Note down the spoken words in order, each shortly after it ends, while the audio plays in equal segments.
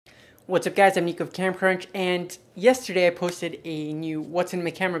What's up guys, I'm Nico of CamCrunch, and yesterday I posted a new What's in My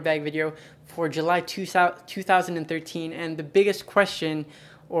Camera Bag video for July 2013, and the biggest question,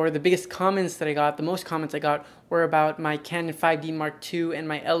 or the biggest comments that I got, the most comments I got, were about my Canon 5D Mark II and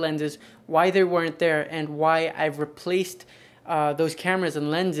my L lenses, why they weren't there, and why I've replaced those cameras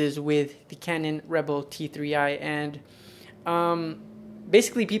and lenses with the Canon Rebel T3I. And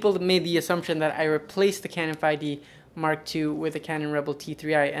basically people made the assumption that I replaced the Canon 5D Mark II with the Canon Rebel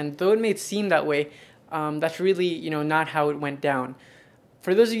T3I, and though it may seem that way, that's really not how it went down.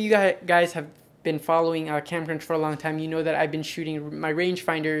 For those of you guys have been following CamCrunch for a long time, you know that I've been shooting my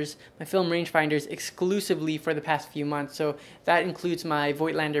rangefinders, my film rangefinders, exclusively for the past few months. So that includes my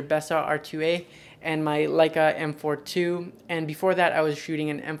Voigtlander Bessa R2A and my Leica M4 II, and before that I was shooting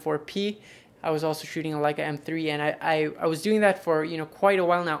an M4P. I was also shooting a Leica M3, and I was doing that for quite a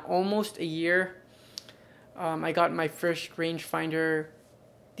while now, almost a year. I got my first rangefinder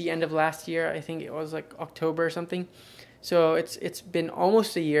the end of last year. I think it was like October or something. So it's been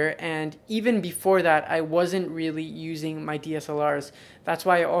almost a year, and even before that I wasn't really using my DSLRs. That's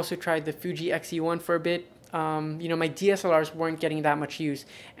why I also tried the Fuji X-E1 for a bit. My DSLRs weren't getting that much use,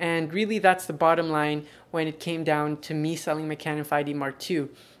 and really that's the bottom line when it came down to me selling my Canon 5D Mark II.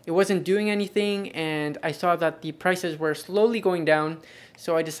 It wasn't doing anything, and I saw that the prices were slowly going down,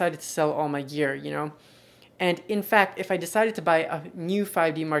 so I decided to sell all my gear, And in fact, if I decided to buy a new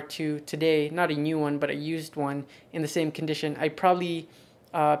 5D Mark II today, not a new one, but a used one in the same condition, I'd probably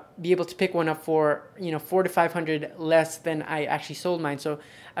be able to pick one up for $400 to $500 less than I actually sold mine. So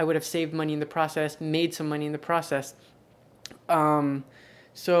I would have saved money in the process, made some money in the process.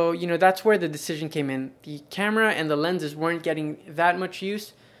 So that's where the decision came in. The camera and the lenses weren't getting that much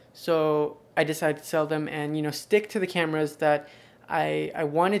use, so I decided to sell them and stick to the cameras that I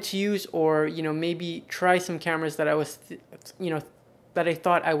wanted to use, or maybe try some cameras that I was that I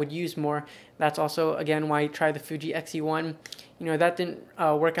thought I would use more. That's also again why I tried the Fuji X-E1. That didn't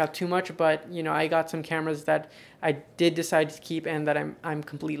work out too much, but I got some cameras that I did decide to keep and that I'm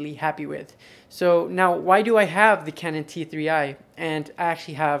completely happy with. So now, why do I have the Canon T3I? And I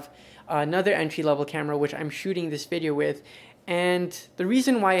actually have another entry-level camera which I'm shooting this video with. And the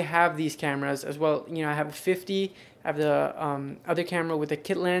reason why I have these cameras as well, I have a 50, I have the other camera with a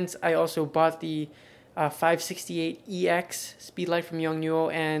kit lens. I also bought the 568EX speedlight from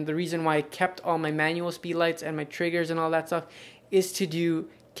Yongnuo, and the reason why I kept all my manual speedlights and my triggers and all that stuff is to do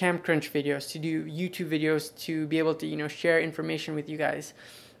CamCrunch videos, to do YouTube videos, to be able to share information with you guys.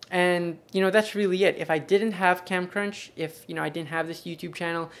 And that's really it. If I didn't have CamCrunch, if I didn't have this YouTube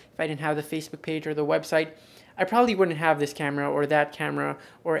channel, if I didn't have the Facebook page or the website, I probably wouldn't have this camera or that camera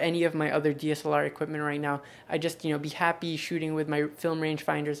or any of my other DSLR equipment right now. I'd just be happy shooting with my film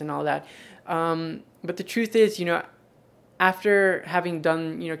rangefinders and all that. But the truth is, after having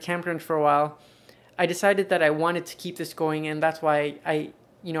done CamCrunch for a while, I decided that I wanted to keep this going, and that's why I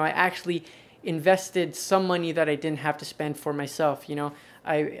actually invested some money that I didn't have to spend for myself.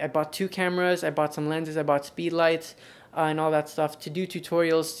 I bought 2 cameras, I bought some lenses, I bought speedlights, and all that stuff to do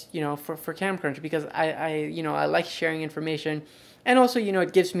tutorials, for CamCrunch, because I like sharing information, and also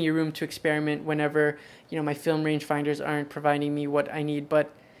it gives me room to experiment whenever my film rangefinders aren't providing me what I need.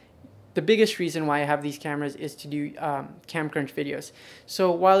 But the biggest reason why I have these cameras is to do CamCrunch videos. So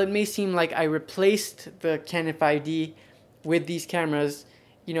while it may seem like I replaced the Canon 5D with these cameras,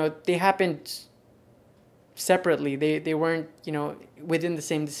 they happened separately. They weren't within the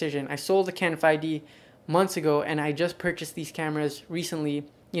same decision. I sold the Canon 5D months ago, and I just purchased these cameras recently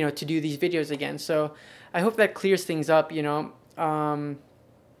to do these videos again. So I hope that clears things up. And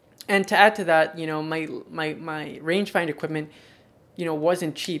to add to that, my rangefinder equipment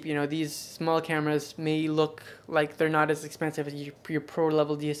wasn't cheap. These small cameras may look like they're not as expensive as your pro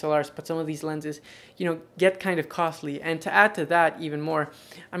level DSLRs, but some of these lenses get kind of costly. And to add to that even more,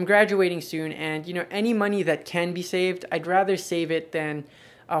 I'm graduating soon, and any money that can be saved, I'd rather save it than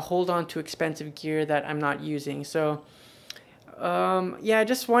hold on to expensive gear that I'm not using. So yeah, I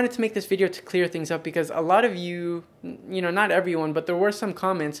just wanted to make this video to clear things up, because a lot of you, not everyone, but there were some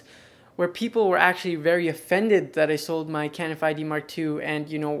comments where people were actually very offended that I sold my Canon 5D Mark II, and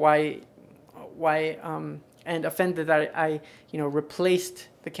why and offended that I replaced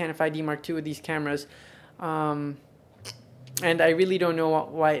the Canon 5D Mark II with these cameras. And I really don't know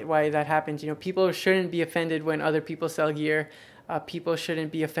why that happens. People shouldn't be offended when other people sell gear. People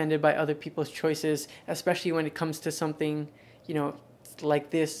shouldn't be offended by other people's choices, especially when it comes to something like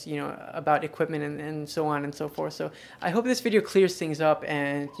this, about equipment and so on and so forth. So I hope this video clears things up,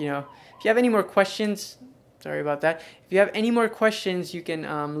 and if you have any more questions, sorry about that. If you have any more questions, you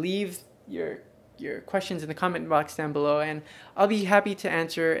can leave your your questions in the comment box down below, and I'll be happy to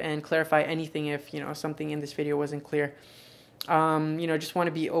answer and clarify anything if, you know, something in this video wasn't clear. You know, just want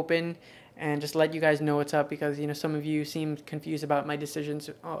to be open and just let you guys know what's up, because, you know, some of you seemed confused about my decisions.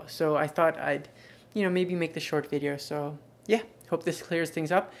 So I thought I'd, you know, maybe make the short video. So yeah, hope this clears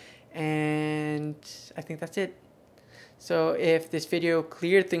things up, and I think that's it. So if this video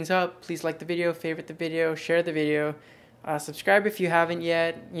cleared things up, please like the video, favorite the video, share the video, subscribe if you haven't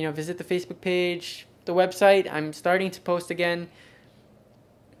yet, you know, visit the Facebook page, the website. I'm starting to post again.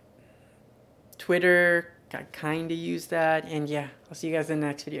 Twitter, I kind of use that, and yeah, I'll see you guys in the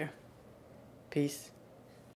next video. Peace.